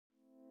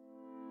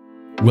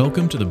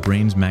Welcome to the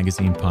Brains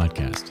Magazine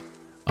podcast,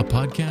 a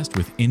podcast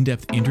with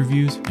in-depth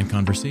interviews and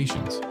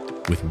conversations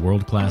with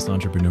world-class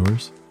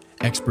entrepreneurs,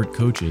 expert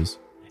coaches,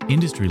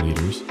 industry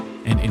leaders,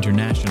 and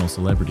international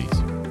celebrities.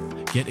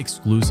 Get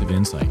exclusive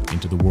insight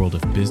into the world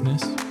of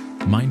business,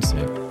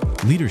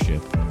 mindset,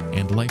 leadership,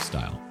 and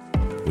lifestyle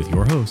with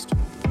your host,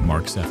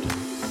 Mark Sefton.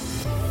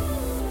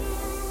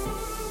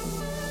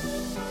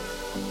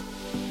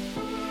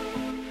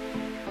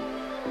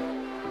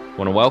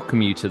 I want to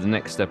welcome you to the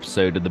next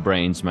episode of the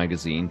Brains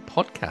Magazine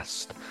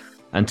podcast.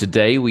 And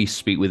today we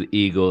speak with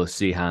Igor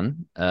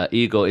Zijan.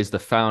 Igor is the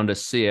founder,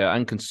 CEO,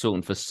 and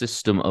consultant for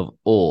System of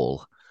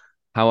All.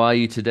 How are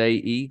you today,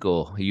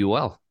 Igor? Are you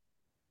well?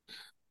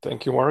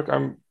 Thank you, Mark.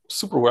 I'm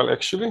super well,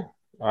 actually.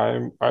 I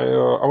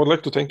would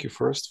like to thank you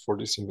first for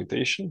this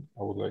invitation.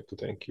 I would like to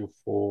thank you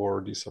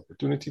for this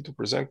opportunity to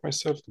present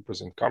myself, to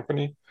present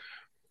company,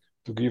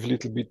 to give a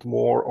little bit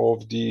more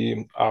of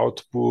the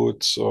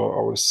output,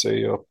 I would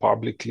say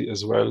publicly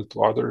as well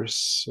to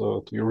others,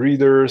 to your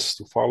readers,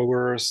 to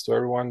followers, to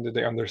everyone, that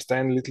they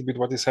understand a little bit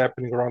what is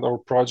happening around our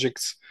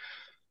projects.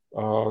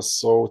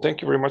 So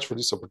thank you very much for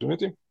this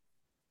opportunity.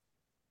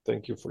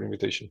 Thank you for the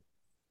invitation.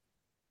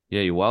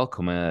 Yeah, you're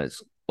welcome.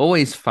 It's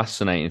always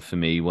fascinating for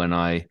me when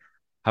I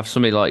have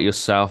somebody like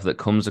yourself that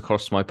comes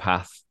across my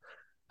path,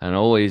 and I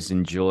always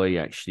enjoy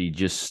actually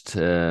just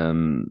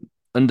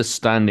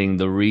understanding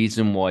the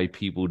reason why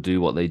people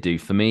do what they do.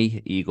 For me,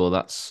 Igor,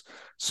 that's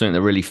something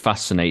that really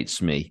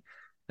fascinates me.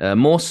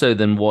 More so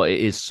than what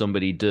it is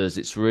somebody does,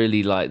 it's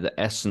really like the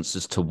essence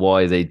as to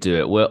why they do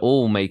it. We're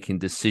all making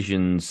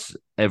decisions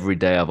every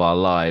day of our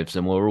lives,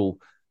 and we're all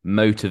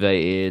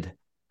motivated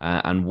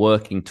and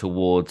working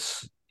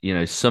towards,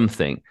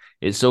 something.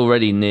 It's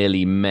already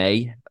nearly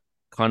May.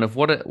 Kind of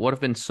what have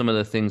been some of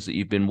the things that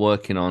you've been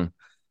working on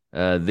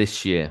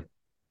this year?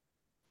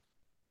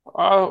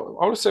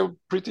 I would say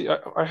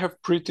I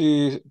have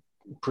pretty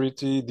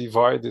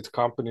divided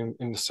company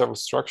in several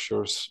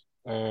structures,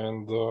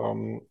 and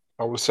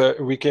I would say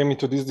we came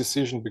into this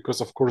decision because,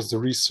 of course, the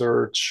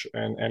research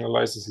and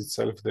analysis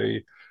itself,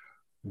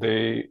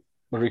 they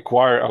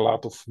require a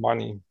lot of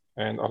money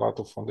and a lot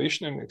of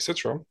foundation and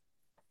etc.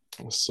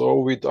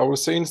 So I would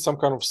say in some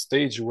kind of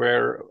stage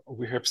where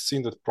we have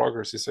seen that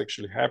progress is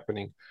actually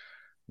happening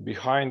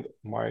behind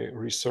my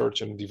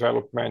research and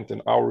development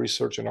and our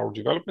research and our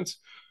developments,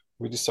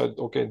 we decided,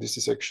 okay, this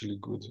is actually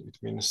good. It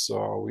means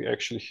we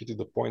actually hit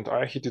the point.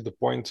 I hit the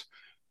point.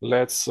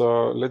 Let's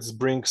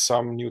bring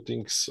some new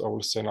things, I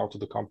will say, now to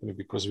the company,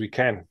 because we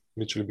can,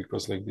 literally,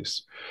 because like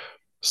this.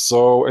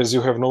 So as you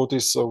have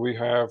noticed, we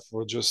have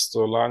just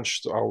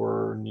launched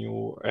our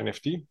new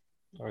NFT.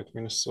 It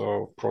means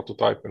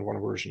prototype and one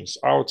version is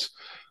out.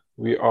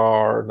 We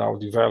are now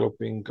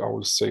developing, I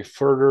will say,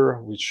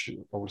 further, which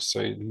I will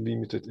say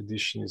limited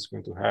edition is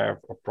going to have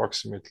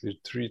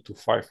approximately 300 to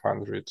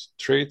 500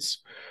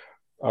 traits.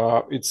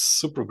 It's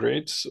super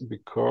great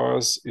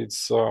because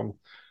it's,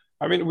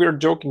 we're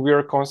joking. We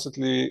are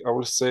constantly, I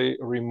will say,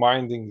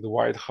 reminding the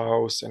White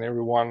House and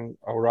everyone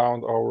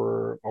around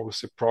our, I will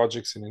say,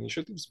 projects and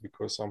initiatives,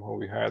 because somehow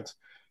we have,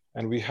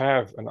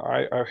 and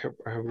I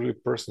have really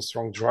personal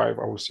strong drive,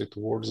 I would say,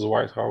 towards the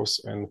White House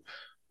and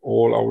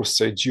all, I would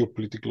say,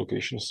 geopolitical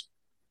locations,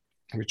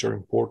 which are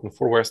important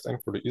for West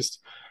and for the East.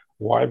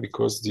 Why?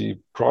 Because the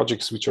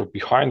projects which are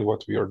behind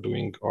what we are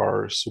doing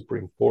are super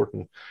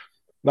important,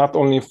 not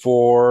only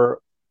for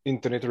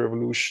internet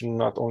revolution,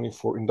 not only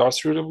for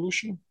industrial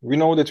revolution. We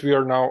know that we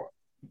are now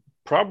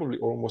probably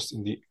almost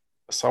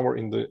somewhere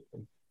in the,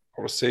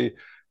 I would say,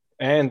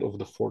 end of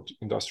the fourth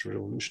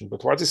industrial revolution.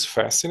 But what is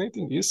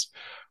fascinating is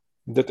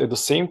that at the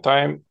same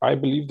time, I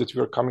believe that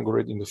we are coming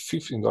already in the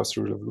fifth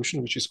industrial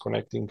revolution, which is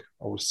connecting,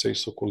 I would say,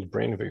 so-called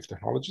brainwave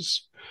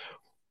technologies.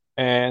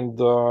 And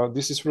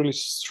this is really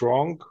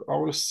strong, I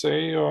would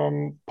say,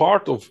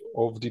 part of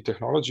the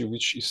technology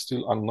which is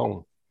still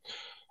unknown.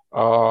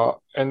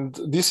 And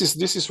this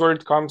is where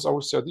it comes, I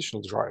would say,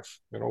 additional drive.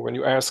 When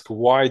you ask,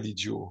 why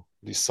did you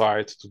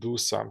decide to do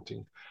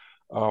something?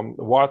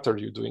 What are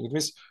you doing? It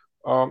means,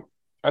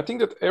 I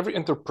think that every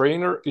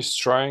entrepreneur is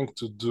trying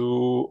to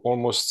do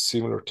almost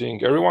similar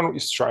thing. Everyone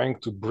is trying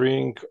to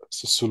bring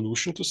a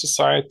solution to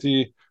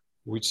society,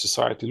 which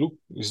society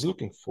is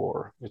looking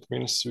for. It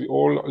means we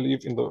all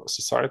live in the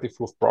society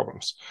full of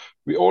problems.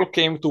 We all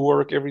came to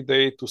work every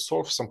day to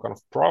solve some kind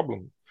of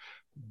problem.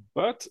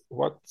 But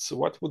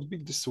what would be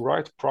this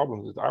right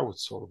problem that I would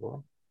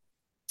solve?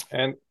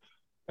 And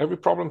every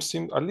problem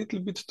seemed a little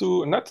bit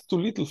not too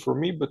little for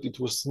me, but it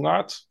was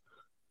not.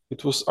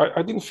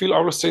 I didn't feel,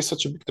 I would say,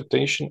 such a big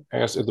temptation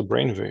as at the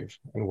brainwave.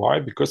 And why?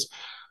 Because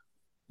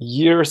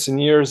years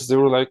and years they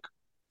were like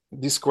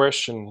this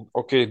question: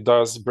 okay,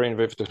 does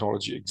brainwave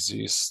technology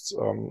exist?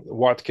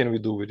 What can we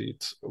do with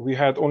it? We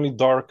had only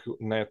dark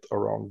net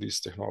around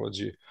this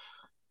technology.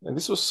 And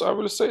this was, I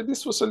will say,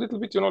 this was a little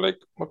bit, like,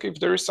 okay,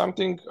 if there is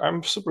something,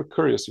 I'm super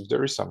curious if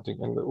there is something.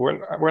 And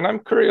when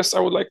I'm curious,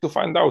 I would like to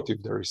find out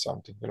if there is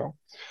something,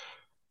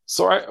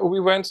 we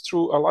went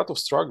through a lot of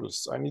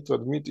struggles. I need to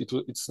admit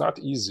it's not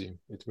easy.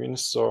 It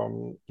means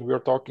we are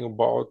talking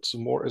about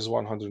more as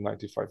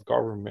 195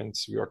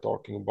 governments. We are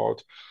talking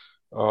about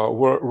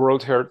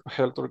World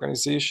Health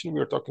Organization.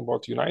 We are talking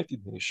about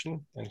United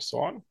Nations and so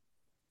on.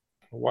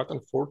 What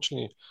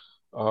unfortunately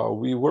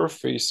we were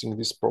facing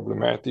these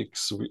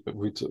problematics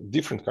with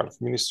different kind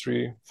of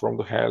ministry from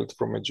the health,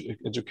 from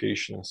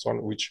education and so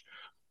on, which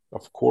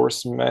of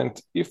course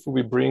meant if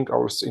we bring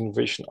our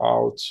innovation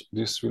out,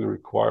 this will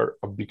require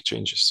a big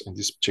changes, and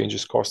these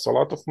changes cost a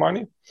lot of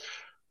money.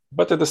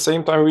 But at the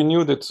same time, we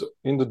knew that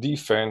in the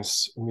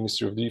defense,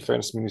 Ministry of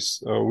Defense,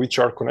 which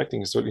are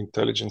connecting as well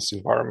intelligence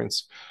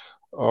environments,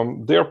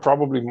 they are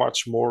probably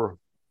much more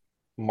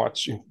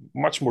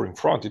in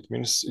front. It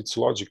means it's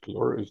logical,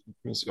 or it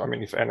means, I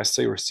mean, if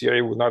NSA or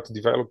CIA would not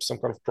develop some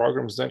kind of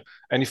programs, then,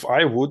 and if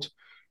I would,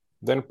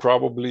 then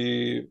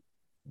probably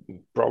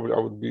I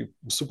would be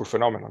super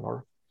phenomenal.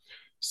 Or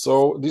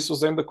so this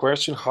was then the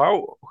question: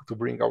 how to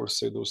bring, I would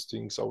say, those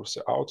things, I would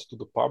say, out to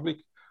the public,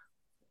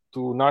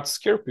 to not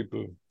scare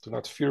people, to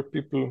not fear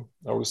people.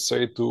 I would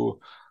say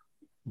to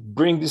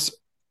bring this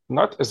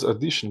not as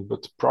addition,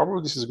 but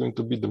probably this is going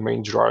to be the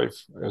main drive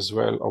as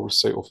well, I would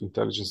say, of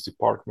intelligence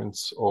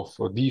departments, of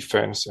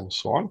defense and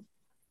so on.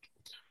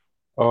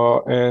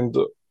 And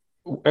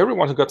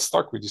everyone who got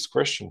stuck with this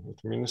question,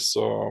 it means,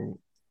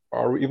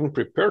 are we even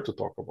prepared to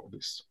talk about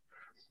this?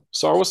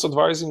 So I was I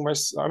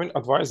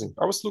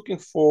was looking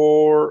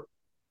for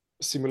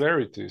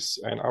similarities,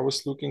 and I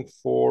was looking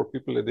for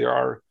people that they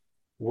are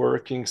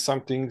working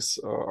some things,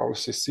 I would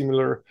say,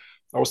 similar.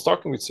 I was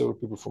talking with several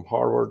people from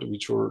Harvard,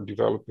 which were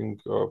developing,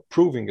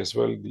 proving as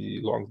well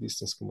the long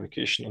distance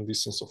communication on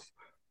distance of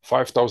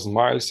 5,000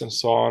 miles and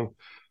so on.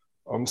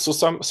 So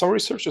some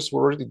researches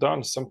were already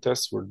done, some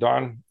tests were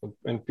done,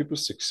 and people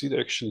succeed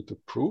actually to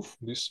prove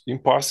this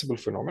impossible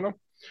phenomenon.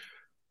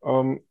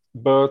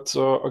 But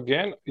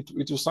again,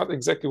 it was not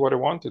exactly what I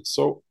wanted.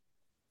 So,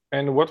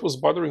 and what was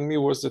bothering me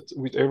was that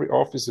with every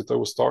office that I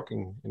was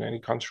talking in any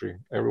country,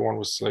 everyone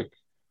was like,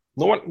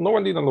 no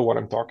one didn't know what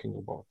I'm talking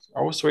about.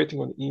 I was waiting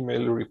on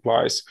email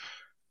replies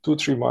 2,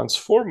 3 months,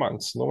 4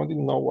 months. No one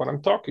didn't know what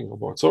I'm talking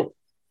about. So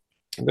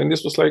then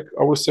this was like,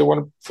 I would say,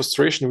 one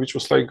frustration, which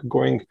was like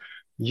going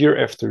year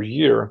after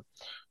year.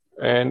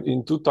 And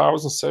in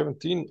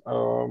 2017,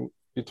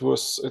 it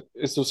was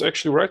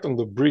actually right on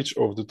the bridge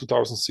of the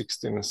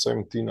 2016 and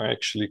 17. I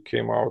actually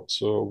came out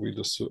with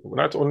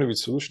not only with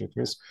solution. It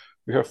means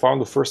we have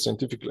found the first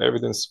scientific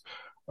evidence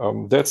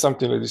that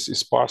something like this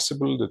is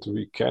possible, that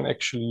we can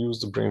actually use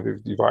the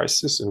brainwave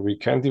devices, and we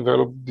can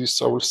develop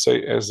this, I would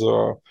say, as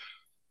a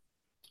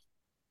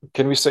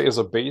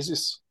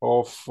basis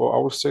of, I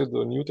would say,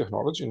 the new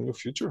technology, new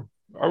future?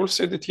 I would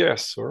say that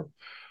yes, sir.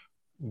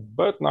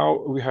 But now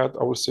we had,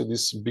 I would say,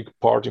 this big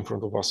part in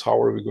front of us. How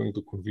are we going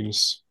to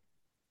convince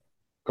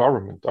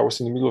government? I was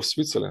in the middle of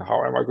Switzerland.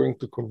 How am I going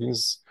to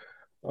convince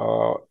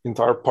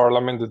entire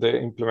parliament that they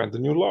implement the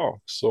new law?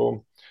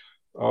 So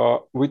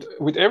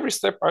with every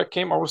step I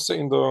came, I would say,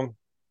 in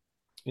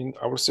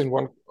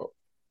one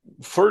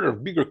further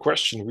bigger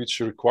question, which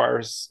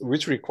required,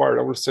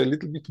 I would say, a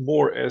little bit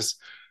more, as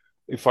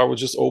if I would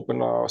just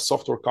open a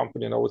software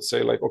company and I would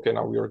say, like, okay,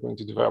 now we are going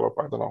to develop,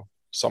 I don't know,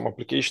 some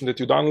application that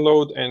you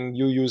download and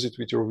you use it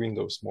with your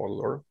Windows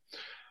model.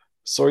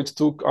 So it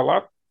took a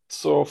lot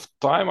of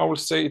time. I would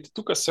say it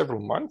took us several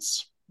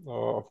months.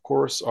 Of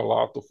course, a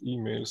lot of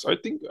emails. I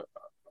think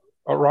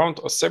around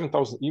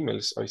 7,000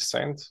 emails I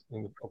sent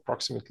in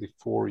approximately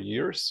 4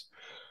 years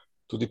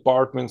to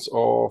departments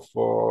of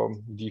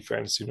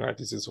defense,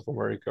 United States of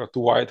America, to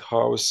White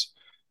House,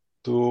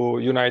 to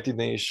United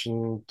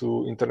Nations,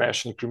 to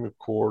International Criminal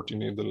Court in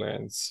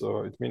Netherlands.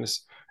 It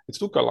means it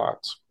took a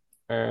lot.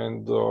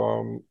 And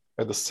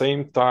at the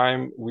same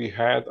time, we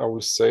had, I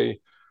would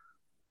say,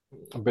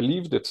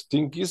 believe that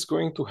thing is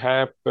going to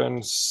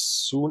happen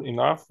soon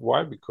enough.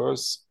 Why?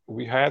 Because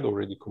we had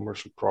already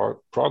commercial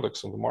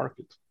products on the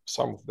market,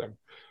 some of them.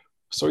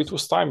 So it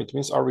was time. It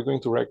means, are we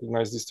going to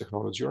recognize this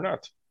technology or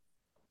not?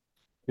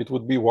 It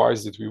would be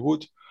wise that we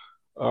would.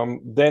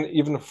 Then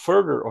even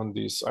further on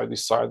this, I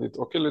decided,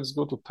 okay, let's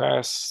go to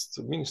test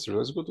ministry.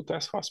 Let's go to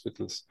test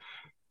hospitals.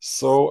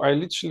 So I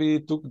literally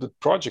took the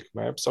project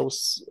maps. I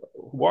was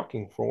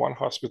walking from one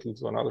hospital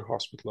to another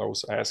hospital. I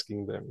was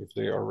asking them if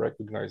they are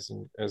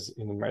recognizing as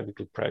in a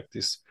medical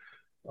practice,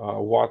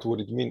 what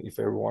would it mean if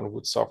everyone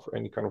would suffer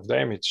any kind of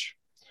damage?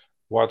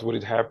 What would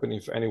it happen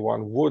if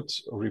anyone would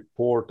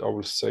report, I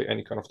would say,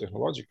 any kind of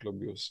technological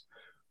abuse?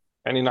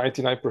 And in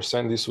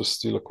 99%, this was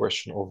still a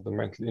question of the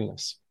mental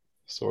illness.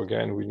 So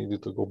again, we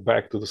needed to go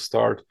back to the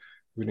start.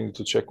 We needed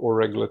to check all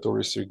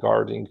regulatories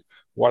regarding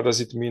what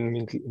does it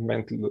mean,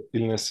 mental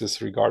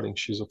illnesses regarding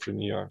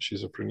schizophrenia,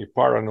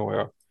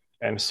 paranoia,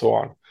 and so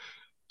on.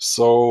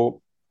 So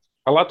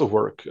a lot of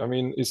work. I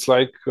mean, it's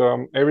like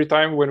every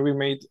time when we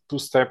made 2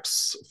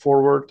 steps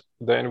forward,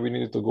 then we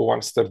needed to go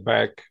 1 step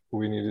back.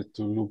 We needed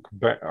to look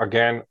back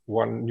again,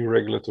 one new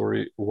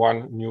regulatory,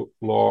 one new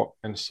law,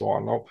 and so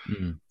on. Now,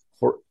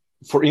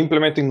 for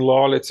implementing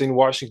law, let's say in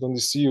Washington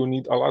D.C., you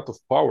need a lot of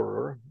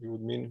power.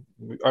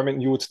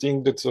 You would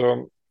think that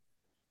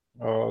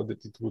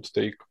that it would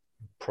take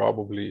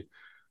probably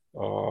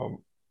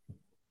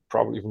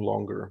even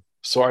longer.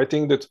 So I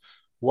think that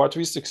what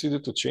we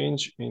succeeded to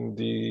change in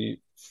the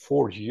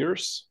 4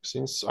 years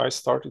since I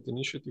started the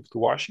initiative to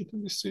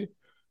Washington D.C.,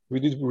 we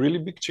did really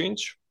big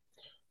change.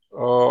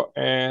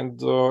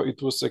 And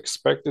it was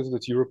expected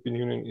that European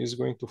Union is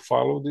going to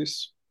follow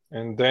this.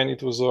 And then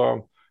it was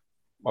a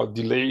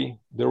delay.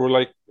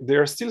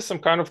 There are still some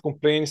kind of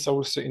complaints, I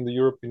would say, in the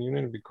European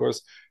Union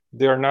because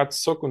they are not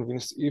so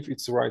convinced if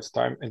it's the right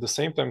time. At the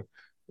same time,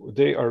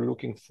 they are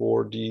looking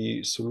for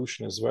the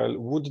solution as well.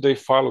 Would they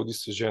follow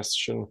this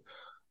suggestion?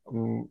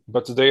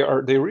 But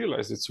they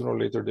realize that sooner or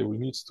later they will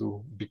need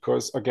to,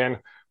 because again,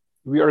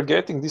 we are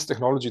getting this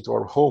technology to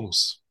our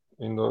homes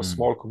in the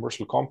small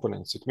commercial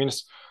components. It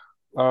means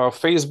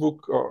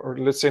Facebook, or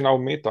let's say now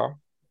Meta,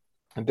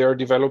 and they are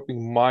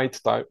developing mind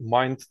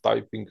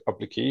typing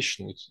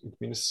application. It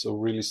means so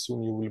really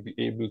soon you will be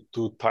able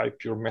to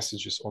type your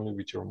messages only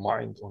with your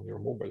mind on your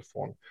mobile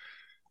phone.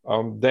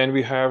 Then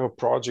we have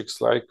projects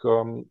like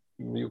one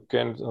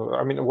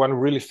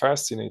really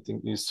fascinating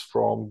is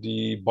from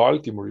the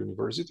Baltimore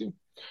University.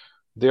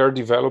 They are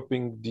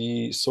developing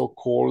the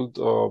so-called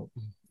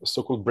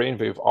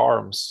brainwave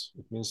arms.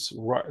 It means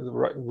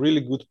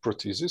really good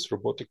prosthesis,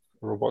 robotic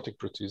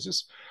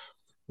prosthesis,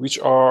 which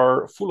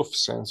are full of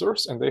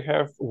sensors, and they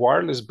have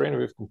wireless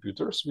brainwave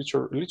computers, which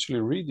are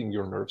literally reading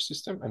your nerve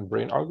system and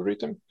brain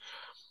algorithm.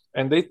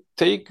 And they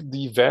take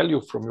the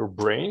value from your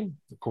brain,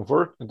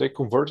 they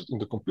convert it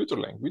into computer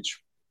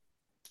language,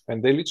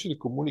 and they literally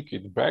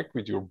communicate back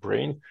with your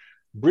brain,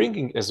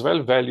 bringing as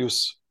well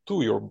values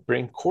to your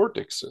brain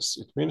cortexes.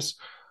 It means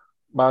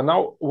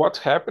now what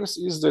happens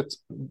is that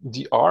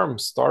the arm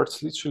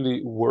starts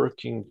literally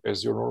working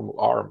as your normal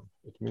arm.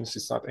 It means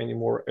it's not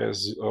anymore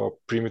as a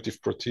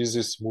primitive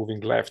prosthesis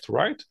moving left,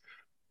 right,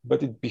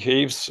 but it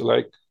behaves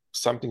like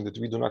something that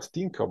we do not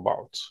think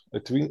about,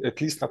 at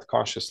least not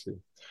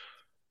consciously.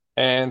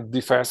 And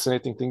the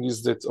fascinating thing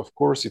is that, of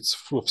course, it's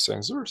full of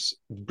sensors.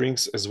 It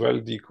brings as well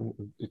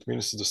it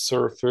means the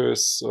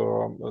surface,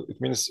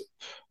 it means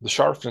the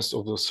sharpness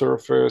of the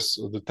surface,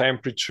 the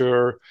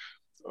temperature,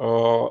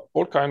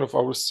 all kind of,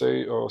 I would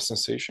say,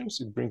 sensations.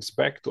 It brings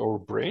back to our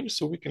brain,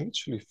 so we can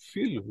actually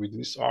feel with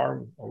this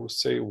arm, I would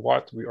say,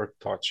 what we are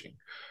touching.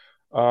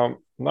 Now,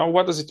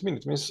 what does it mean?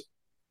 It means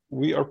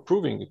we are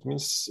proving. It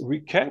means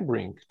we can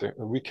bring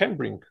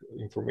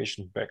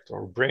information back to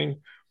our brain.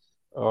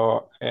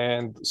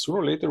 And sooner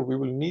or later, we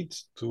will need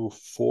to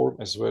form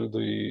as well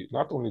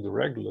not only the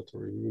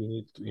regulatory, we will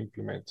need to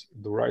implement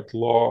the right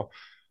law.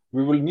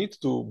 We will need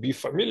to be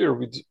familiar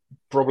with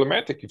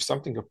problematic. If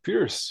something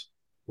appears,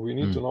 we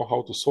need to know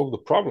how to solve the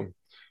problem.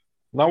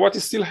 Now, what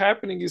is still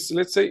happening is,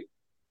 let's say,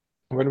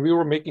 when we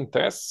were making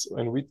tests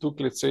and we took,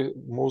 let's say,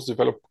 most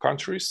developed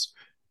countries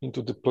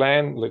into the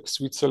plan, like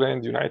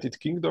Switzerland, United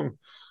Kingdom,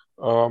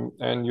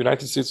 and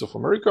United States of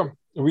America.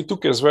 We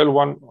took as well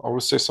I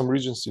would say, some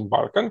regions in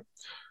Balkan.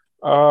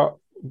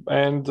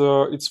 And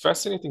it's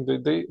fascinating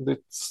that they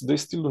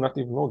still do not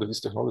even know that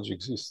this technology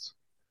exists.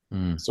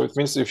 So it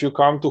means if you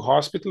come to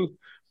hospital,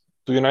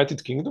 to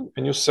United Kingdom,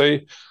 and you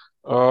say,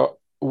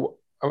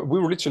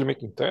 we were literally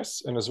making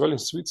tests, and as well in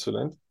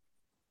Switzerland.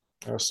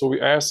 So we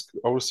asked,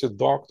 I would say,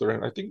 doctor,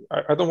 and I think,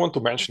 I don't want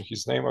to mention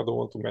his name, I don't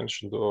want to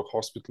mention the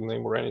hospital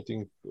name or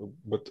anything,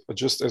 but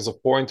just as a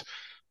point,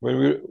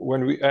 when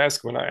I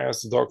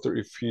asked the doctor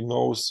if he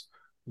knows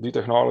the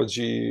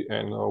technology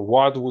and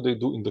what would they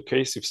do in the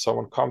case if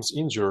someone comes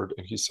injured,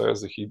 and he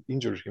says that he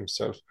injured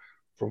himself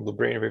from the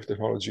brainwave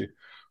technology,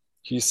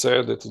 he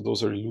said that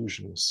those are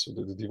illusions, so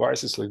that the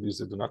devices like this,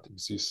 they do not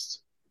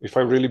exist. If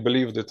I really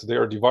believe that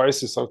there are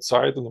devices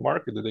outside on the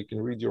market that they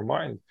can read your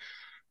mind.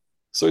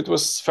 So it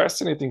was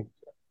fascinating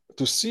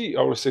to see,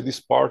 I would say, this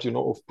part,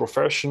 of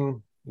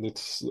profession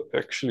that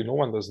actually no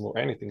one does know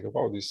anything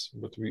about this,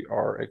 but we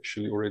are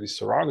actually already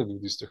surrounded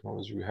with this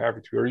technology. We have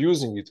it, we are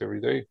using it every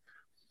day.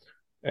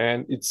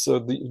 And it's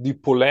the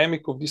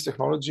polemic of this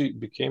technology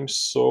became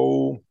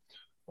so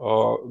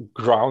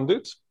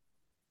grounded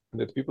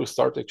that people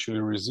start actually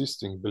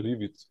resisting,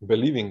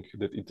 believing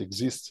that it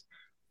exists.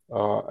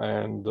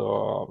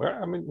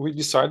 We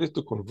decided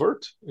to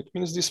convert. It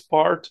means this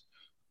part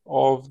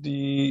of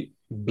the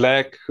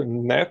black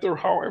net, or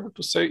however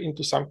to say,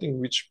 into something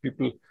which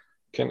people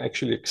can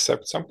actually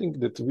accept, something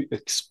that we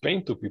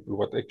explain to people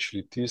what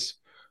actually it is,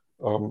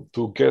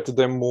 to get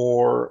them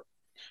more,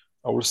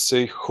 I would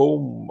say,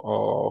 home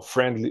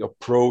friendly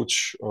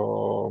approach,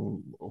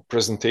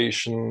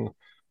 presentation,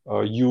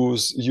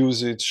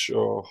 usage,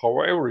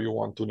 however you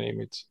want to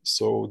name it.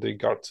 So they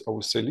got, I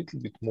would say, a little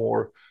bit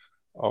more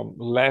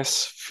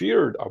less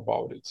feared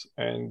about it.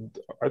 And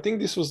I think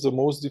this was the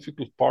most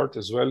difficult part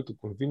as well, to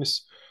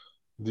convince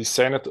the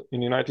Senate in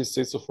the United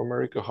States of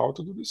America how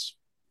to do this.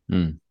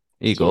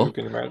 Igor, so you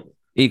can imagine.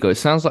 Igor, it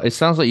sounds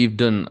like you've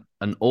done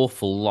an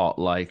awful lot,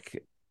 like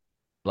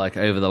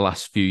over the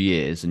last few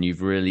years, and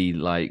you've really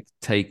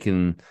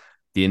taken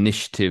the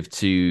initiative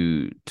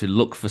to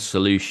look for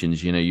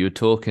solutions. You know, you were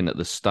talking at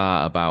the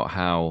start about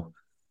how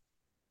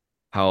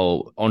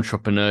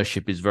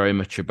entrepreneurship is very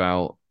much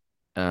about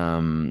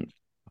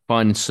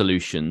finding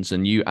solutions,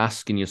 and you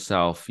asking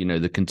yourself, you know,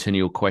 the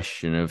continual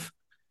question of,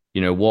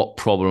 you know, what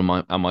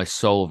problem am I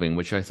solving,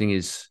 which I think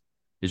is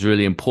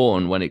really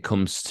important when it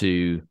comes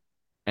to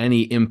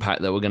any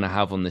impact that we're going to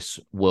have on this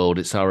world.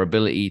 It's our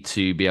ability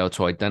to be able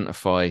to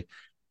identify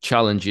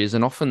challenges,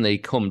 and often they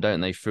come,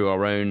 don't they, through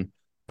our own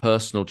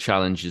personal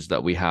challenges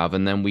that we have,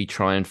 and then we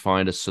try and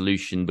find a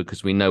solution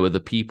because we know other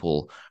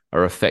people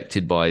are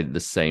affected by the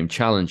same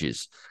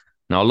challenges.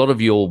 Now, a lot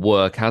of your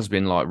work has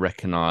been like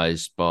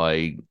recognized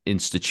by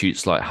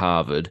institutes like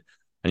Harvard,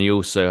 and you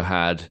also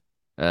had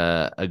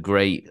a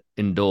great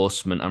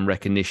endorsement and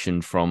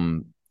recognition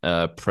from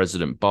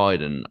President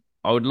Biden.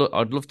 I'd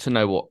love to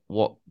know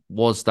what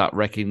was that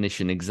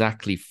recognition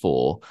exactly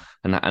for,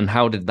 and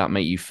how did that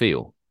make you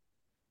feel?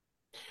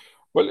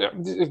 Well, yeah,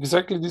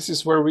 exactly. This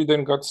is where we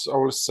then got, I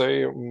would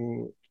say,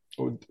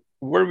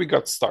 where we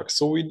got stuck.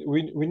 So we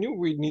knew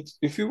we need,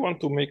 if we want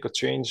to make a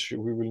change,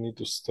 we will need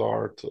to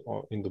start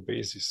in the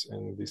basis,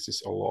 and this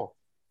is a law.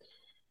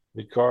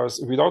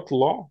 Because without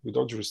law,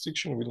 without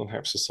jurisdiction, we don't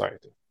have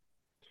society.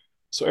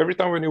 So every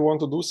time when you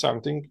want to do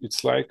something,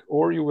 it's like,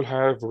 or you will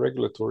have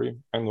regulatory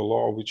and a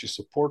law which is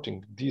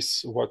supporting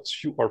this, what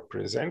you are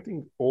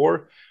presenting,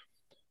 or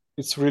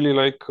it's really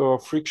like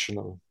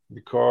frictional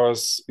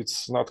because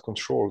it's not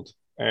controlled.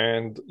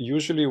 And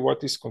usually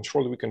what is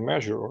controlled, we can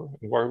measure, or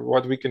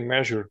what we can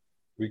measure,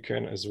 we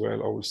can as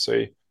well, I would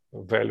say,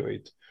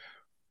 evaluate.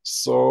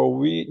 So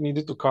we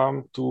needed to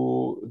come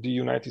to the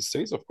United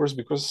States, of course,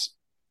 because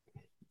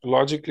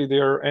logically they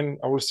are, and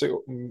I would say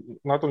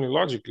not only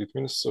logically, it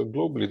means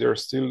globally, they're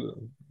still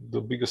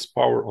the biggest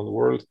power on the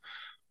world.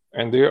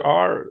 And they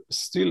are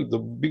still the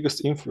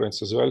biggest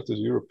influence as well to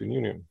the European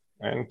Union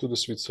and to the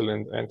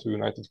Switzerland and to the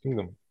United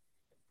Kingdom.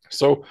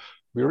 So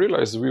we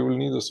realized we will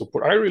need the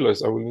support. I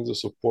realized I will need the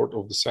support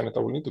of the Senate. I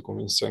will need to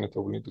convince Senate. I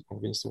will need to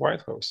convince the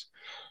White House.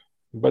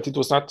 But it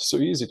was not so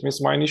easy. It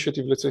means my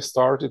initiative, let's say,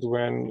 started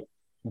when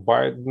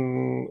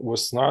Biden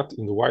was not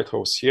in the White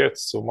House yet.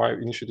 So my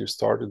initiative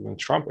started when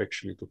Trump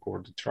actually took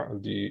over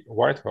the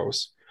White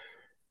House.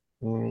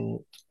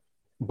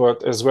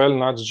 But as well,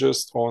 not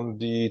just on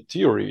the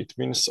theory. It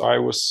means I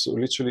was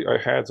literally,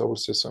 I would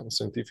say, some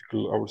scientific,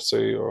 I would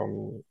say,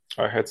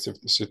 I had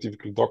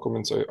scientific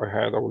documents. I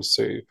had, I would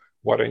say,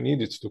 what I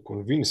needed to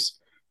convince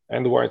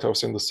and the White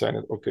House and the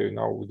Senate, okay,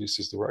 now this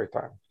is the right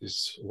time. This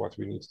is what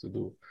we need to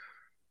do.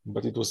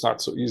 But it was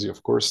not so easy.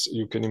 Of course,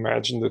 you can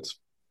imagine that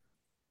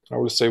I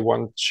would say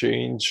one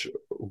change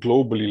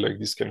globally like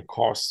this can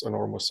cost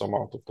enormous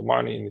amount of the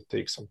money, and it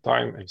takes some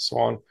time and so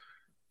on.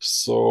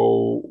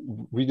 So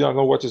we don't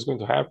know what is going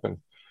to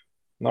happen.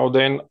 Now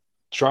then,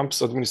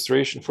 Trump's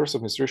administration, first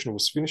administration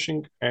was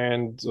finishing,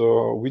 and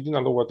we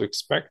didn't know what to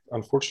expect.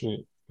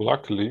 Unfortunately,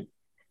 luckily,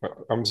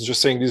 I'm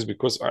just saying this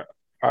because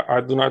I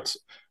do not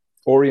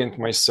orient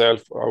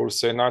myself, I will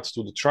say, not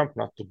to the Trump,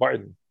 not to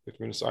Biden. It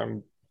means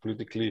I'm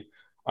politically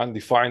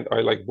undefined.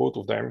 I like both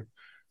of them.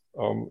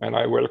 And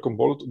I welcome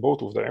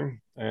both of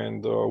them.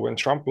 And when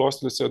Trump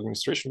lost this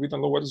administration, we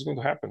don't know what is going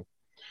to happen.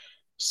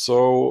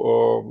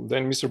 So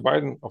then Mr.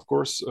 Biden, of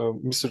course,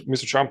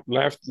 Mr. Trump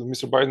left,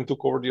 Mr. Biden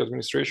took over the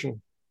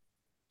administration,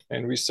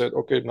 and we said,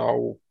 okay,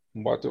 now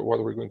what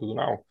are we going to do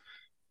now?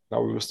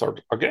 Now we will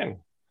start again.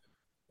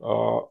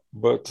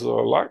 But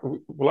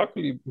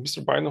luckily,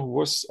 Mr. Biden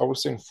was, I would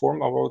say,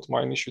 informed about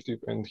my initiative,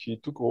 and he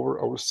took over,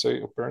 I would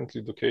say,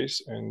 apparently the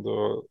case. And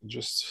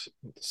just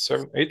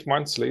 8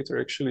 months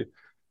later, actually,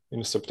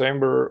 in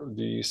September,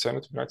 the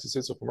Senate of the United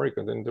States of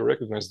America, then they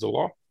recognized the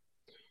law.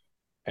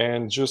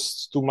 And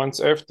just 2 months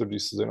after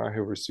this, then I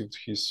have received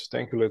his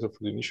thank you letter for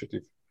the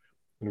initiative,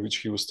 in which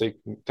he was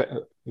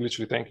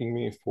literally thanking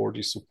me for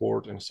the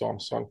support and so on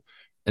and so on.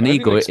 And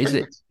Igor,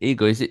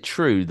 is it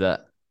true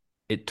that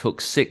it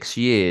took 6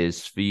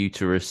 years for you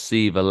to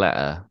receive a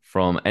letter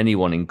from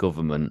anyone in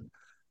government?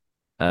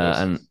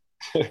 Yes.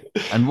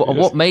 And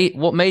what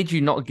made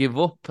you not give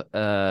up?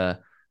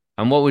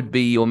 And what would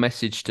be your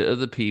message to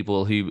other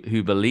people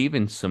who believe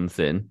in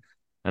something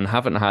and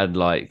haven't had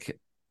like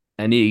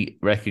any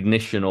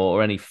recognition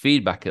or any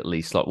feedback, at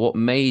least? Like, what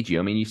made you?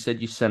 I mean, you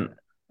said you sent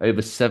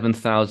over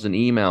 7,000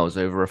 emails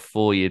over a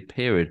 4-year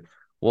period.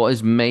 What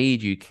has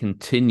made you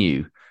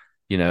continue?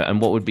 You know, and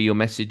what would be your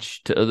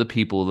message to other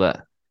people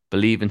that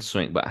believe in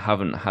something but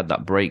haven't had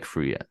that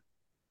breakthrough yet?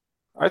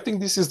 I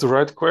think this is the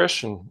right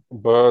question,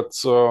 but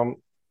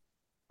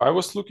I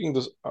was looking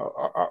this.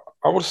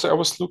 I would say I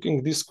was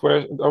looking this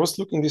question. I was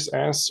looking this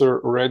answer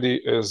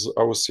already as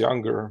I was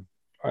younger,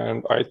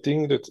 and I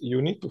think that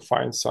you need to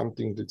find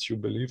something that you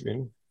believe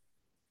in.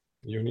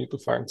 You need to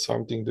find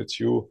something that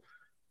you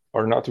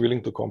are not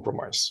willing to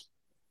compromise.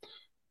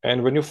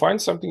 And when you find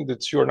something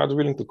that you are not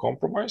willing to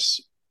compromise,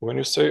 when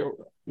you say,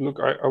 "Look,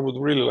 I would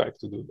really like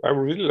to do. I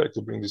would really like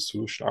to bring this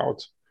solution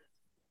out,"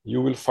 you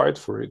will fight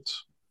for it.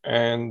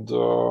 And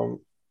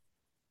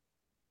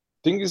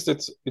thing is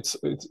that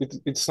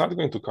it's not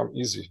going to come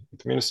easy.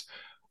 It means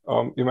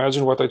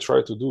Imagine what I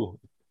try to do.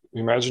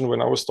 Imagine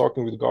when I was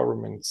talking with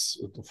governments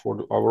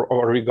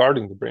or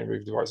regarding the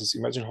brainwave devices.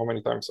 Imagine how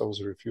many times I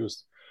was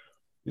refused.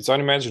 It's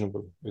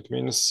unimaginable. It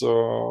means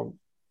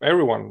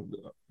everyone,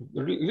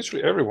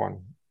 literally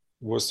everyone,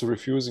 was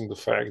refusing the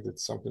fact that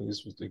something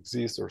this would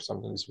exist or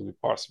something this would be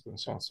possible, and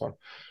so on and so on.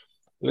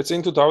 Let's say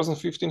in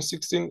 2015,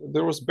 16,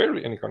 there was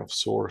barely any kind of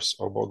source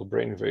about the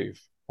brainwave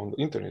on the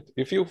internet.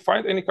 If you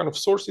find any kind of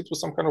source, it was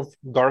some kind of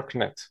dark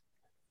net.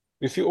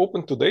 If you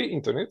open today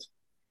internet,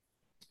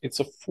 it's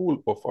a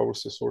full of our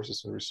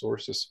sources and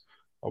resources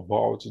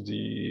about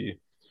the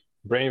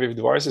brainwave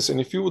devices.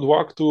 And if you would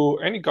walk to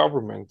any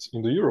government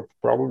in the Europe,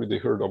 probably they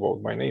heard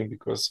about my name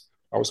because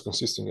I was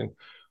consistent. And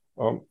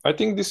I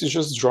think this is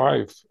just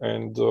drive.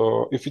 And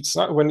if it's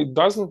not, when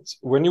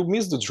you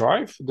miss the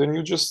drive, then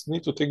you just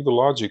need to take the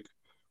logic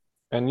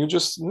and you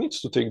just need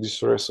to take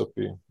this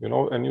recipe,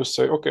 and you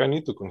say, okay, I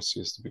need to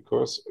consist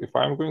because if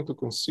I'm going to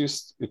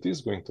consist, it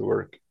is going to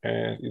work,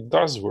 and it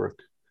does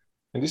work.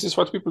 And this is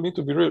what people need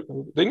to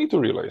they need to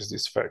realize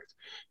this fact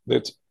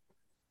that,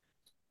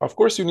 of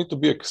course, you need to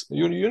be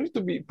you need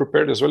to be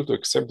prepared as well to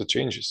accept the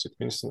changes. It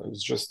means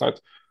it's just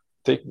not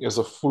taking as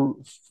a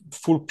full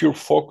pure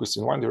focus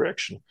in one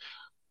direction.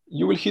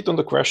 You will hit on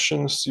the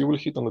questions, you will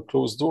hit on the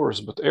closed doors,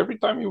 but every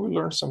time you will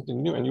learn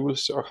something new and you will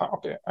say,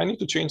 okay, I need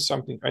to change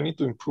something, I need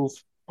to improve,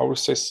 I will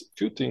say a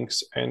few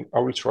things and I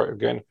will try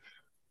again.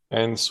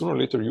 And sooner or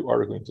later, you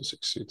are going to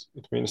succeed.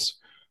 It means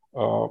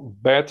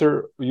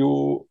better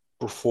you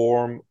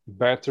perform,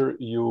 better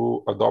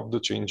you adopt the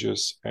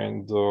changes.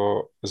 And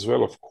as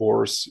well, of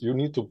course, you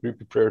need to be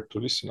prepared to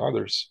listen to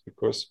others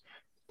because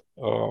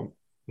of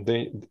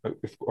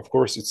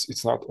course,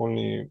 it's not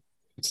only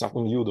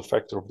you the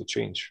factor of the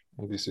change.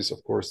 And this is,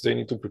 of course, they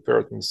need to prepare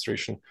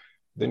administration.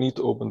 They need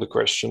to open the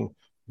question.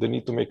 They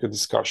need to make a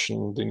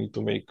discussion. They need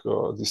to make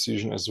a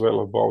decision as well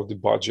about the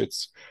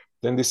budgets.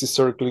 Then this is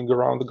circling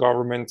around the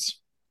governments.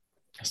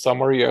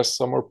 Some are yes,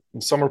 some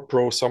are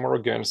pro, some are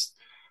against.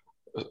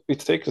 It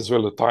takes as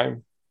well the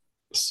time.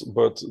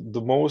 But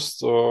the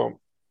most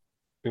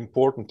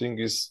important thing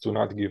is to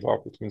not give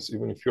up. It means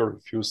even if you're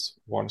refused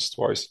once,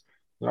 twice,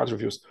 not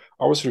refused.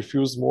 I was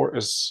refused more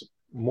as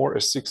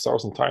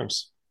 6,000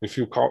 times. If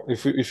you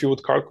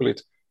would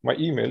calculate my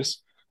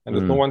emails and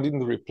that no one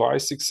didn't reply,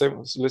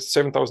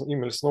 7,000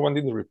 emails, no one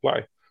didn't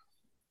reply.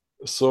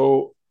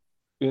 So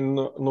in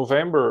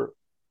November,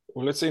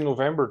 let's say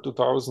November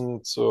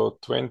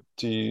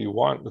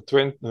 2021,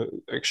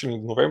 actually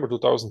November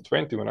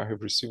 2020, when I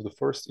have received the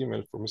first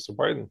email from Mr.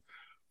 Biden,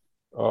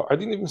 I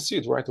didn't even see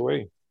it right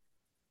away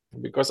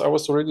because I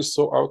was already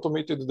so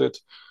automated that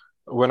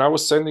when I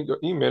was sending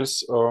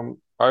emails,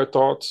 I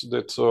thought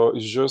that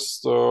it's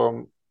just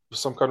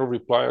some kind of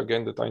reply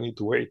again that I need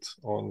to wait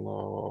on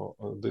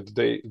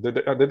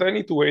that I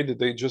need to wait that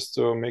they just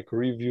make a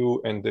review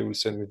and they will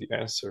send me the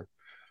answer.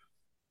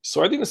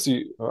 So I didn't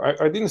see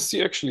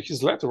actually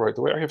his letter right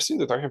away. I have seen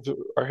that I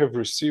have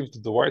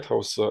received the White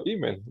House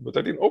email, but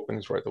I didn't open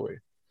it right away.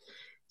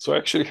 So I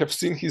actually have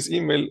seen his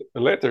email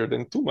letter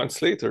then 2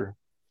 months later,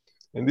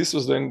 and this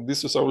was I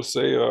will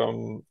say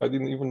I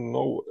didn't even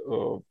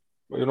know.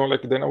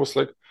 Like then I was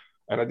like,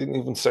 and I didn't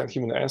even send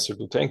him an answer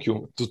to thank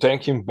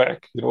him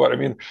back. You know what I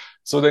mean?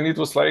 So then it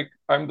was like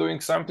I'm doing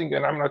something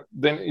and I'm not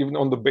then even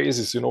on the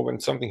basis, when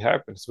something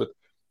happens. But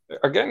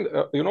again,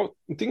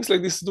 things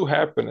like this do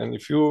happen. And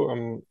if you,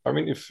 I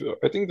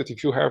think that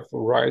if you have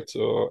right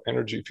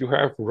energy, if you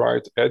have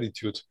right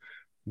attitude,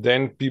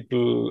 then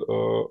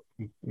people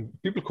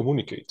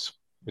communicate.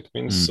 It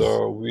means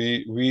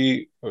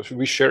we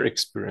share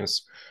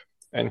experience.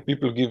 And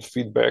people give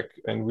feedback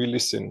and we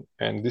listen.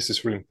 And this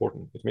is really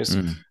important. It means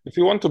if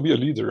you want to be a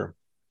leader,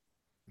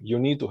 you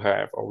need to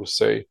have, I would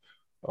say,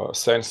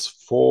 sense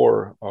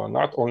for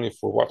not only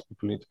for what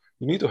people need,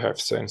 you need to have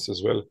sense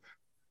as well,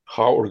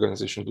 how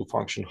organizations do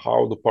function,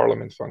 how the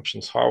parliament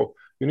functions, how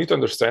you need to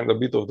understand a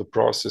bit of the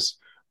process.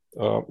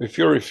 If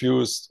you're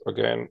refused,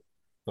 again,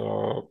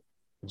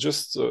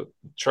 just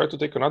try to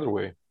take another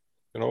way.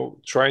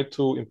 Try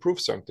to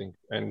improve something.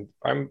 And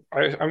I'm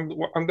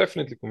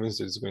definitely convinced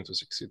that it's going to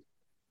succeed.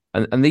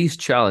 And these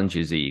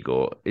challenges,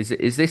 Igor, is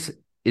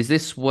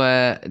this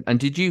where? And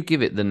did you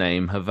give it the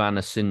name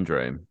Havana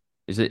syndrome?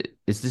 Is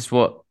this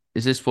what?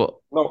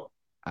 No,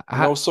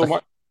 no. So go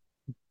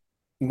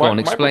on,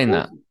 explain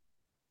that.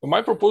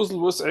 My proposal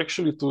was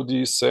actually to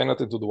the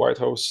Senate and to the White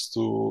House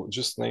to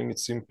just name it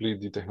simply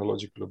the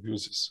technological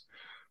abuses.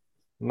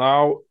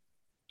 Now,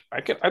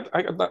 I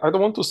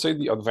don't want to say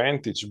the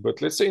advantage,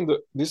 but let's say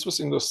this was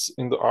in the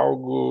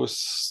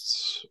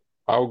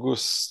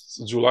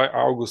July,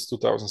 August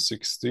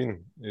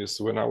 2016 is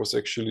when I was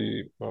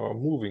actually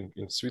moving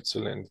in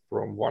Switzerland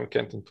from one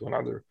canton to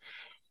another.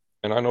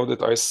 And I know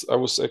that I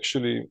was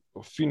actually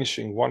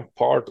finishing one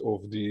part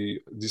of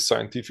the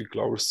scientific,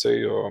 I would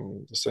say,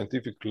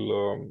 scientific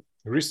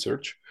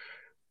research.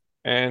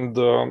 And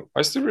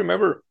I still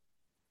remember,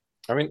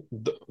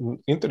 the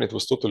internet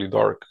was totally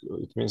dark.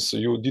 It means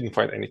you didn't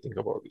find anything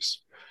about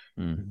this.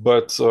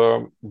 But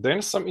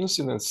then some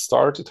incidents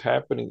started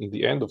happening in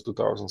the end of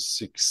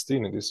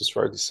 2016, and this is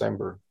right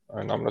December.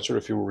 and I'm not sure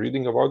if you were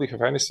reading about the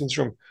Havana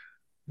syndrome,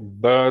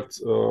 but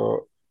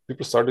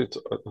people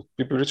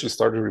literally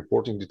started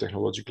reporting the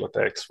technological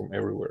attacks from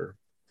everywhere,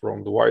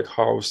 from the White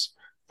House,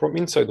 from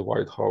inside the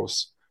White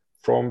House,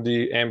 from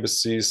the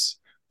embassies,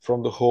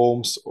 from the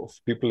homes of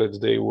people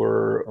that they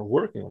were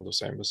working on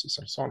those embassies,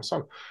 and so on and so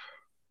on.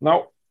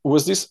 Now,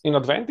 was this an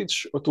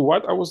advantage to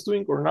what I was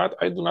doing or not?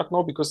 I do not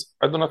know, because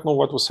I do not know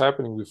what was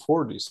happening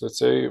before this. Let's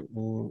say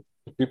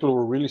people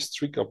were really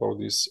strict about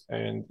this,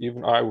 and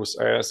even I was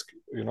asked,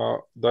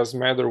 doesn't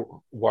matter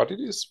what it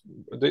is.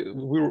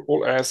 We were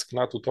all asked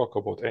not to talk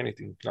about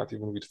anything, not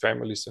even with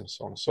families and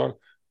so on and so on.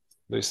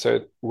 They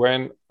said,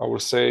 when I will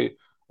say,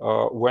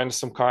 when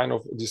some kind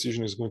of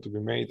decision is going to be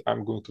made,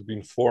 I'm going to be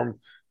informed.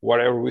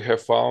 Whatever we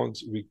have found,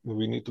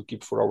 we need to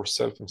keep for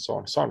ourselves, and so on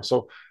and so on.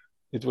 So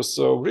it was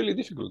really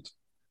difficult.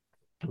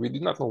 We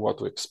did not know what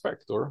to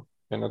expect,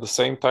 and at the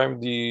same time,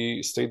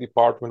 the State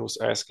Department was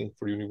asking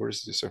for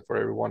universities and for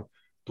everyone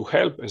to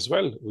help as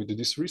well with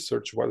this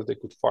research, what they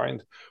could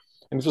find.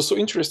 And it was so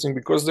interesting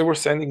because they were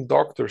sending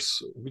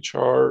doctors which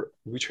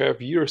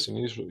have years and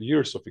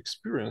years of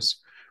experience.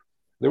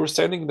 They were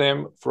sending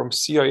them from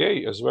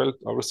CIA as well,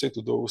 I would say,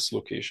 to those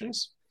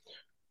locations.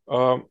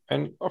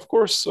 And of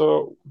course,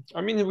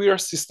 we are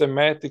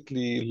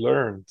systematically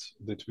learned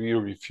that we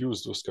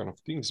refuse those kind of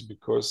things,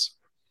 because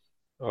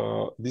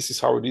this is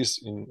how it is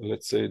in,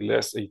 let's say, the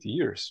last 80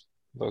 years.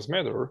 Doesn't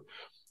matter.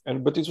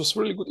 But it was a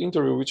really good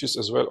interview, which is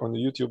as well on the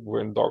YouTube,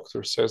 when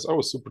doctor says, I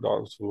was super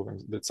doubtful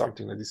that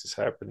something like this is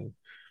happening.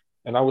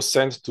 And I was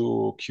sent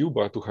to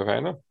Cuba, to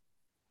Havana,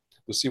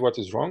 to see what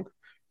is wrong.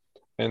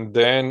 And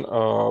then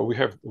we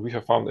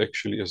have found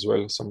actually as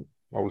well some,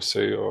 I would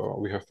say,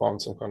 we have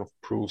found some kind of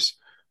proofs.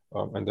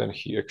 And then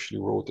he actually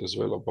wrote as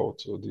well about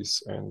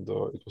this. And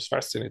it was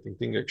fascinating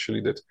thing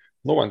actually that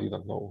no one did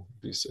not know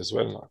this as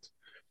well not.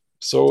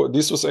 So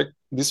this was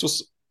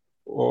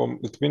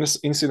it means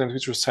incident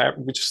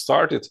which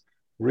started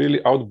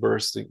really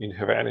outbursting in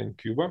Havana in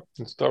Cuba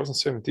in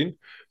 2017,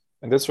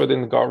 and that's why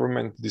then the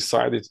government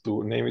decided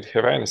to name it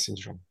Havana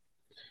syndrome.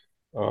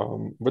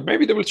 But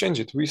maybe they will change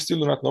it. We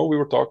still do not know. We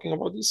were talking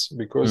about this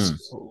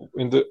because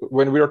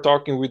when we are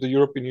talking with the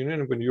European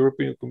Union, when the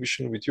European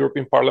Commission, with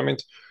European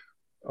Parliament,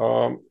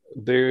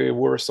 there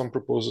were some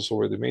proposals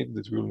already made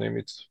that we will name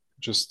it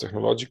just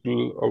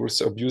technological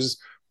abuses.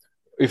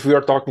 If we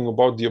are talking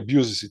about the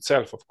abuses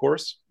itself, of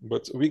course,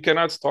 but we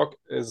cannot talk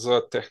as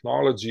a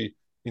technology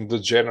in the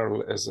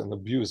general as an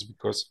abuse,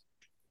 because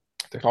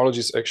technology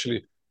is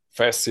actually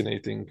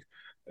fascinating.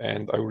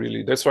 And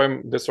that's why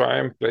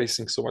I'm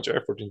placing so much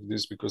effort into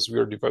this, because we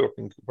are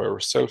developing by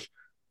ourselves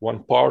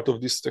one part of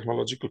these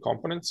technological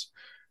components.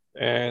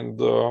 And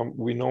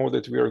we know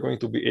that we are going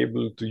to be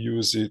able to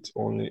use it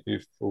only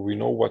if we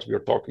know what we are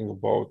talking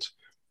about.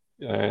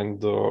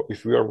 And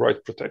if we are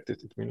right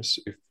protected, it means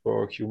if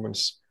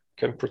humans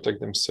can protect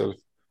themselves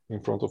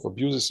in front of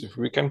abuses. If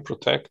we can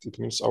protect, it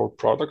means our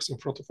products in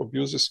front of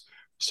abuses,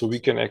 so we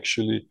can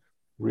actually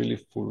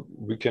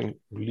we can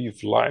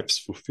live lives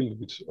fulfilled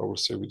with, I would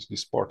say, with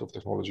this part of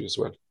technology as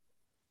well.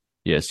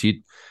 Yes,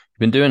 you've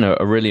been doing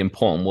a really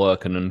important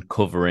work and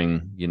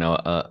uncovering,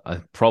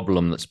 a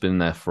problem that's been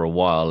there for a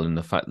while, and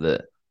the fact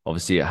that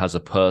obviously it has a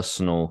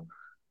personal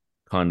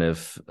kind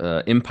of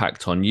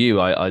impact on you.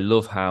 I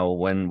love how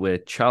when we're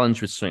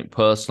challenged with something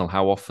personal,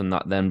 how often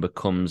that then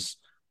becomes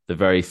the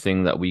very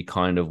thing that we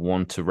kind of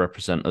want to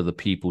represent other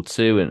people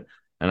to,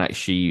 and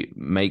actually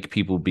make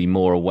people be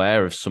more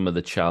aware of some of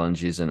the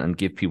challenges and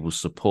give people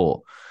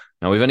support.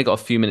 Now, we've only got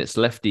a few minutes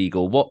left,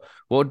 Igor. What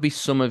would be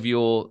some of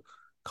your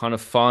kind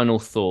of final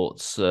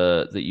thoughts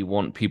that you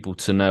want people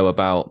to know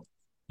about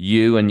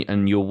you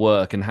and your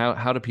work, and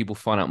how do people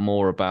find out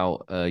more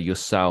about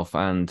yourself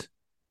and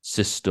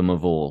System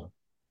of All?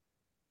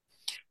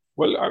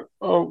 Well,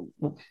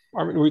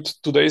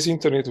 with today's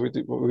internet,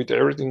 with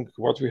everything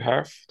what we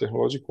have,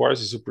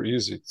 technology-wise, is super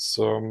easy. It's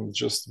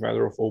just a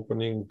matter of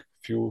opening a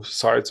few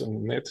sites on the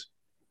net,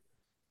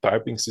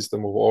 typing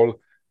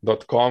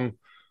systemofall.com,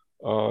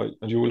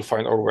 and you will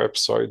find our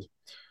website.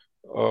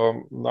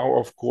 Now,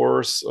 of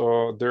course,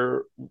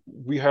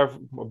 we have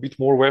a bit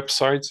more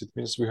websites. It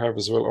means we have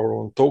as well our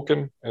own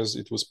token, as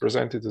it was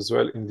presented as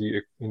well in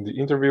the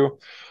interview.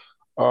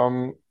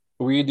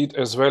 We did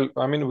as well.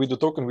 With the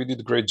token, we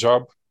did a great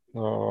job.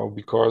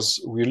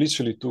 Because we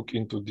literally took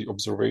into the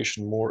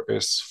observation more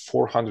as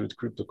 400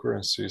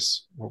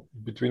 cryptocurrencies,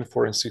 between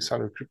 400 and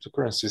 600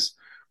 cryptocurrencies.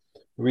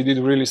 We did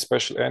really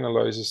special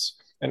analysis,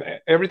 and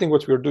everything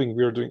what we are doing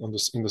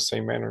in the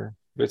same manner.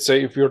 Let's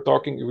say if we are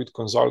talking with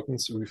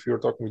consultants, if we are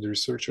talking with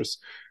researchers,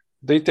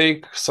 they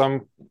take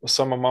some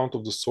amount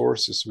of the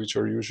sources, which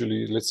are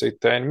usually, let's say,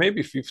 10,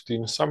 maybe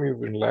 15, some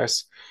even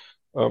less.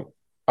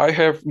 I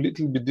have a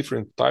little bit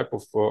different type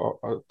of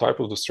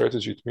the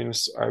strategy. It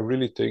means I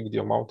really take the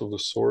amount of the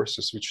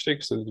sources, which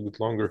takes a little bit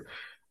longer,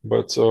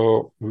 but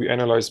we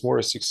analyze more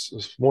as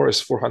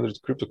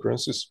 400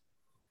 cryptocurrencies,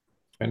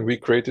 and we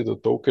created a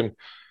token,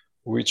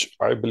 which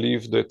I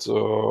believe that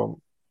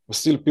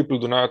still people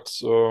do not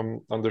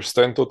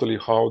understand totally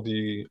how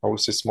I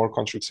would say, smart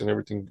contracts and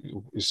everything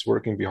is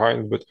working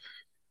behind. But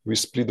We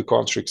split the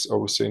contracts, I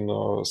would say, in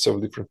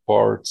several different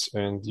parts,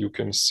 and you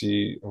can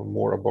see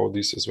more about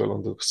this as well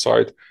on the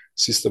site,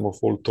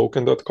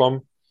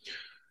 systemofalltoken.com.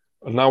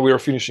 Now we are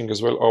finishing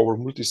as well our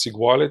multi-sig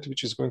wallet,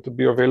 which is going to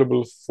be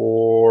available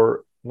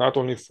for not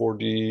only for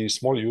the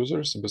small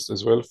users, but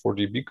as well for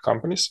the big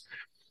companies.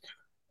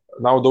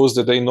 Now, those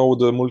that they know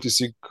the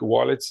multi-sig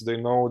wallets, they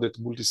know that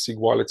multi-sig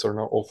wallets are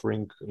now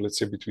offering, let's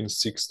say, between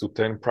 6 to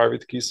 10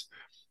 private keys.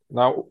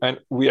 Now, and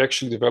we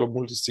actually developed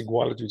multi-sig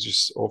wallet, which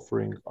is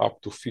offering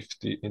up to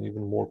 50 and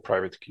even more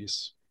private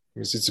keys.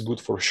 Because it's good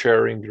for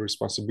sharing the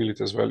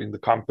responsibility as well in the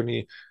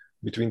company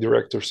between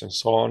directors and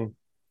so on.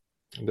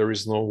 There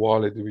is no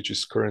wallet which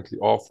is currently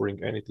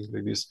offering anything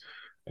like this,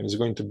 and it's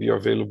going to be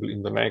available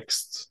in the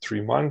next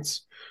 3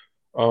 months.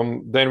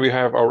 Then we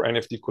have our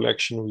NFT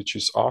collection, which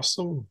is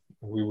awesome.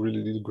 We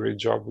really did a great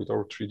job with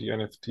our 3D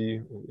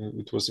NFT.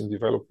 It was in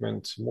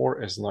development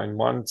more as 9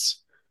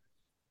 months.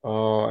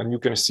 And you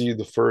can see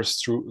the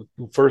first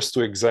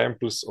two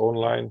examples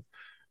online.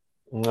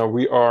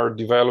 We are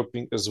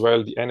developing as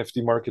well the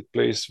NFT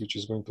marketplace, which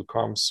is going to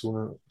come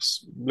sooner.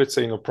 Let's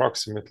say in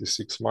approximately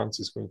 6 months,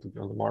 is going to be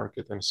on the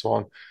market and so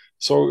on.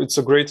 So it's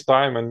a great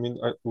time. I mean,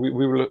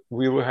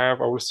 we will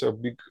have, I would say, a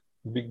big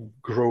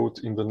growth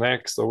in the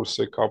next, I would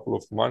say, couple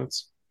of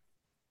months.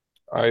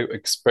 I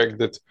expect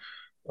that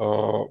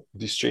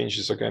these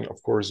changes, again,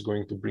 of course,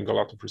 going to bring a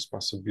lot of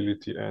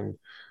responsibility, and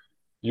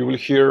you will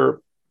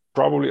hear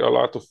probably a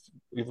lot of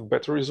even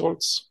better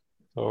results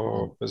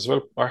as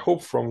well. I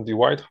hope from the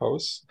White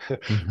House.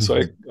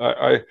 So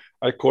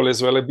I call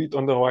as well a bit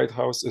on the White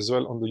House, as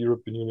well on the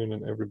European Union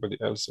and everybody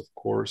else, of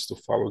course, to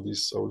follow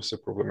this, I would say,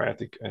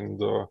 problematic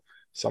and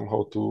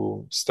somehow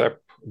to step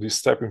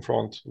in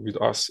front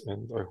with us.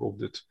 And I hope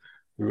that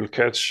we will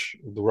catch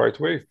the right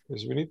wave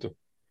as we need to.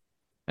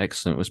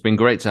 Excellent. It's been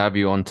great to have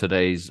you on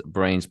today's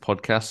Brains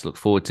podcast. Look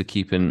forward to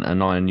keeping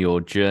an eye on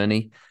your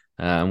journey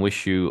and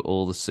wish you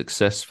all the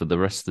success for the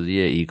rest of the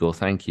year, Igor.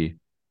 Thank you.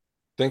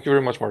 Thank you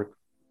very much, Mark.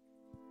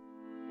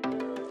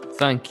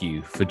 Thank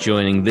you for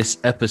joining this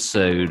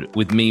episode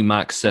with me,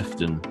 Mark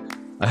Sefton.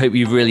 I hope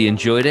you've really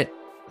enjoyed it.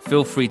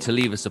 Feel free to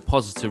leave us a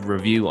positive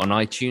review on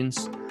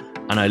iTunes,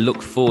 and I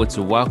look forward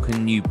to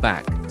welcoming you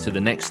back to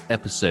the next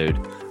episode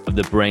of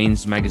the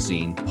Brains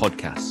Magazine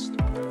podcast.